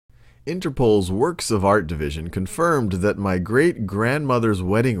Interpol's Works of Art division confirmed that my great-grandmother's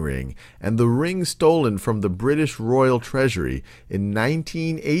wedding ring and the ring stolen from the British Royal Treasury in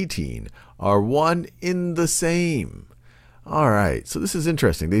 1918 are one in the same. All right, so this is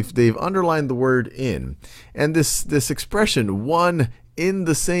interesting. They've underlined the word "in," and this expression "one in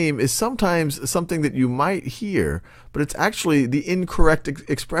the same" is sometimes something that you might hear, but it's actually the incorrect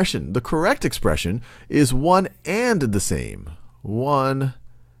expression. The correct expression is "one and the same." One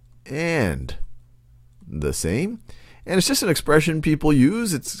and the same. And it's just an expression people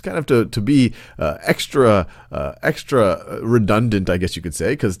use. It's kind of to be extra redundant, I guess you could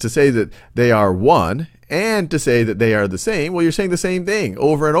say, because to say that they are one and to say that they are the same, well, you're saying the same thing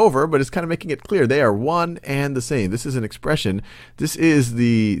over and over, but it's kind of making it clear they are one and the same. This is an expression. This is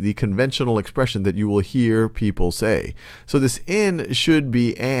the conventional expression that you will hear people say. So this "in" should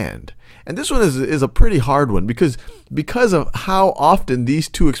be "and." And this one is a pretty hard one because of how often these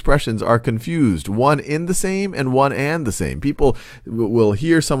two expressions are confused. One in the same and one and the same. People will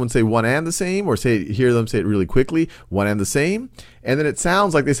hear someone say one and the same, or hear them say it really quickly, one and the same. And then it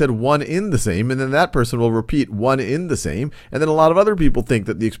sounds like they said one in the same, and then that person will repeat one in the same. And then a lot of other people think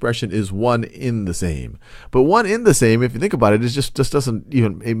that the expression is one in the same. But one in the same, if you think about it, just doesn't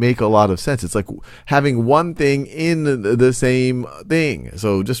even make a lot of sense. It's like having one thing in the same thing.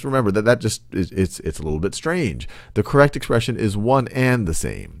 So just remember that just it's a little bit strange. The correct expression is one and the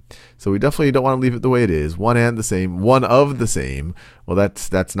same. So we definitely don't want to leave it the way it is. One and the same, one of the same. Well,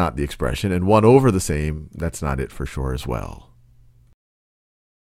 that's not the expression. And one over the same, that's not it for sure as well.